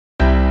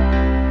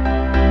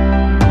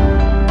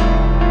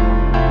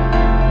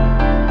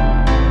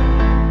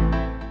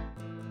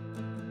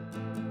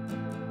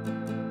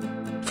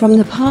From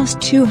the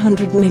past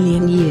 200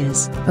 million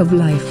years of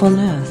life on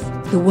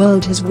Earth, the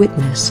world has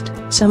witnessed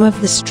some of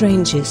the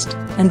strangest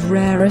and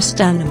rarest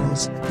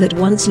animals that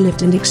once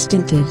lived and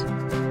extincted.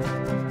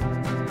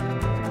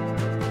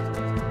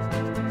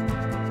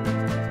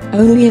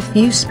 Only a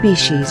few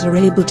species are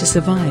able to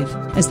survive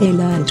as they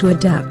learn to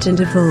adapt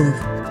and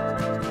evolve.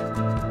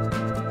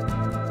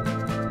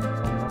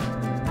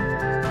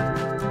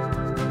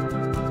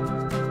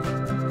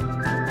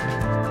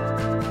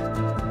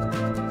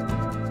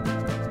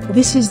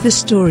 This is the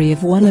story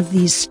of one of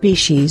these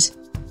species,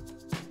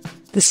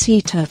 the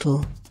sea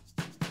turtle.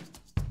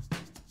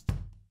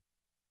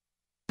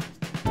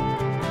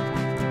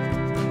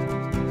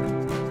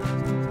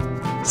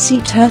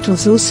 Sea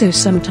turtles, also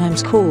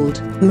sometimes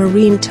called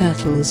marine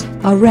turtles,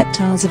 are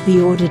reptiles of the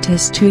order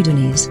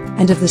Testudines,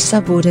 and of the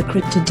suborder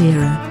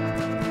Cryptodira.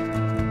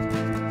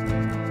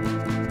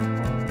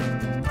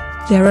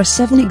 There are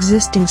 7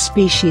 existing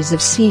species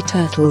of sea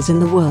turtles in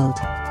the world,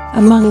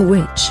 among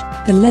which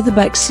the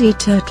leatherback sea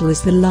turtle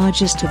is the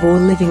largest of all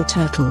living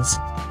turtles.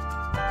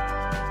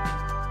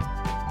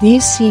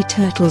 These sea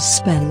turtles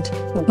spend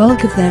the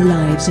bulk of their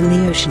lives in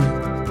the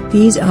ocean.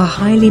 These are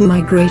highly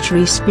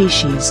migratory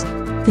species.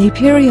 They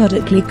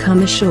periodically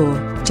come ashore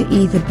to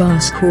either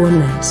bask or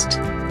nest.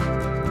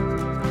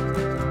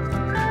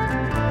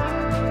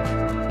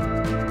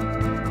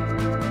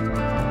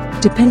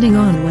 Depending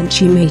on when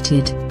she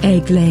mated,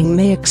 egg-laying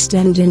may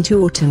extend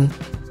into autumn.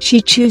 She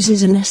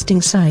chooses a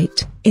nesting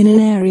site in an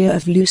area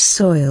of loose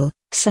soil,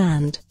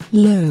 sand,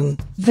 loam,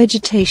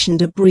 vegetation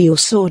debris or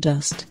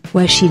sawdust,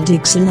 where she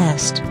digs a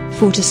nest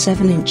 4 to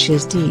 7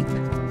 inches deep.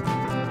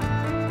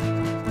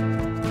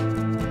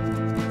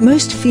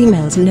 Most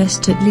females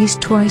nest at least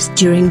twice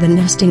during the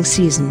nesting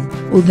season,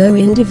 although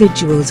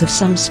individuals of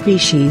some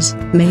species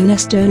may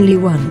nest only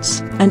once,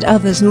 and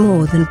others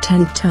more than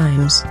 10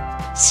 times.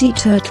 Sea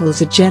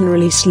turtles are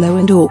generally slow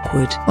and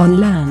awkward on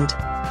land,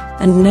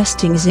 and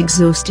nesting is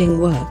exhausting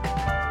work.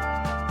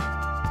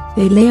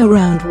 They lay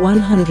around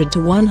 100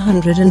 to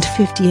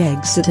 150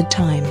 eggs at a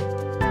time.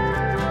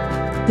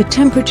 The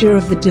temperature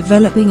of the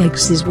developing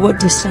eggs is what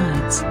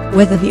decides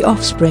whether the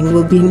offspring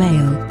will be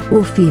male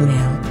or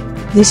female.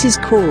 This is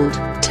called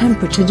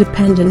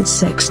temperature-dependent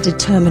sex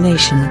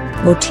determination,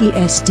 or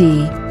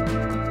TSD.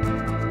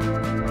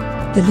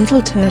 The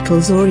little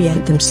turtles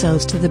orient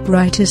themselves to the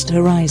brightest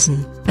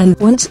horizon, and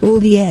once all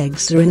the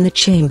eggs are in the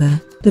chamber,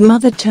 the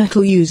mother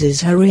turtle uses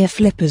her rear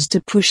flippers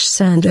to push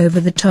sand over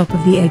the top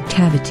of the egg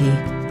cavity.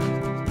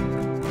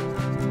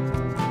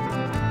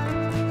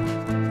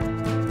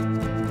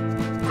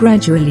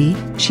 Gradually,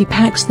 she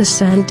packs the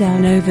sand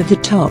down over the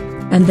top,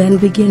 and then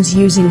begins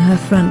using her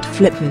front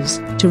flippers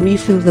to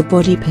refill the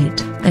body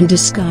pit and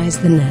disguise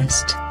the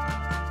nest.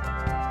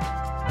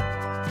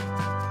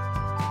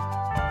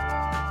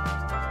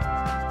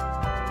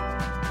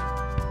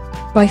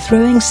 By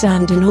throwing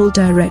sand in all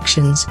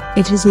directions,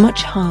 it is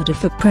much harder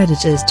for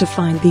predators to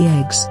find the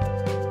eggs.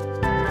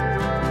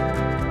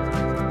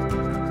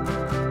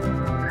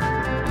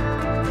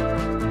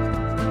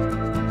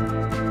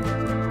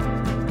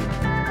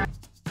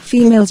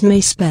 Females may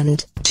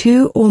spend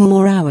 2 or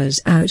more hours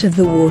out of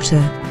the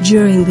water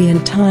during the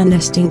entire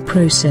nesting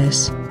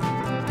process.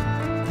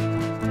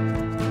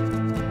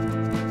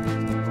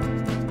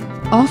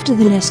 After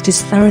the nest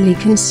is thoroughly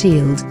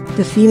concealed,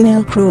 the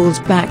female crawls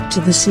back to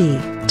the sea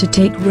to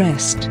take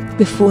rest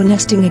before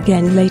nesting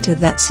again later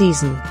that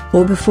season,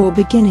 or before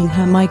beginning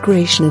her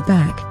migration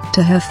back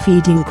to her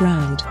feeding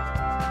ground.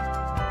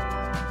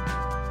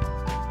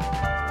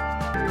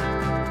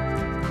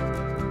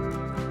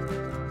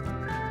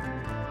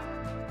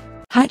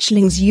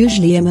 Hatchlings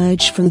usually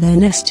emerge from their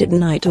nest at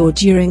night or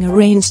during a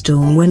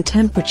rainstorm when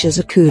temperatures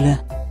are cooler.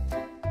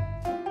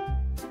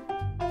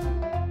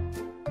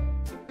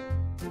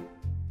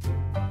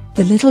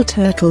 The little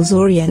turtles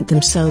orient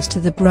themselves to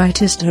the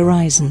brightest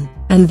horizon,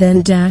 and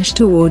then dash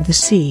toward the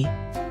sea.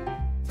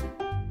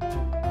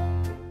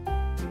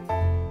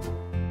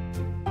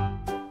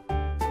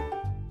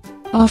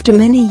 After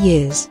many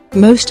years,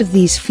 most of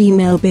these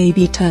female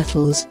baby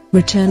turtles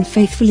return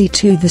faithfully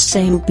to the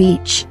same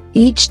beach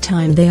each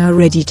time they are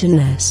ready to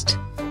nest.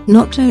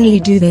 Not only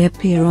do they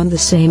appear on the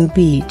same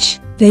beach,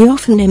 they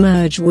often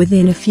emerge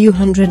within a few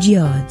hundred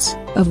yards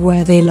of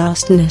where they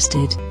last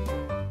nested.